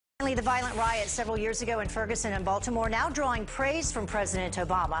Finally, the violent riots several years ago in Ferguson and Baltimore now drawing praise from President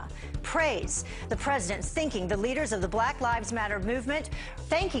Obama. Praise. The president thanking the leaders of the Black Lives Matter movement,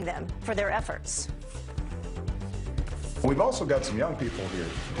 thanking them for their efforts. We've also got some young people here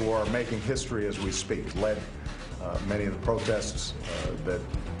who are making history as we speak, led many of the protests that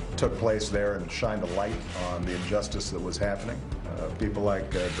took place there and shined a light on the injustice that was happening. People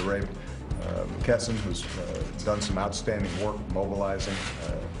like DeRay McKesson, who's done some outstanding work mobilizing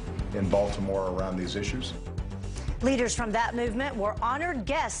in Baltimore around these issues. Leaders from that movement were honored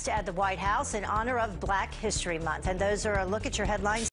guests at the White House in honor of Black History Month. And those are a look at your headlines.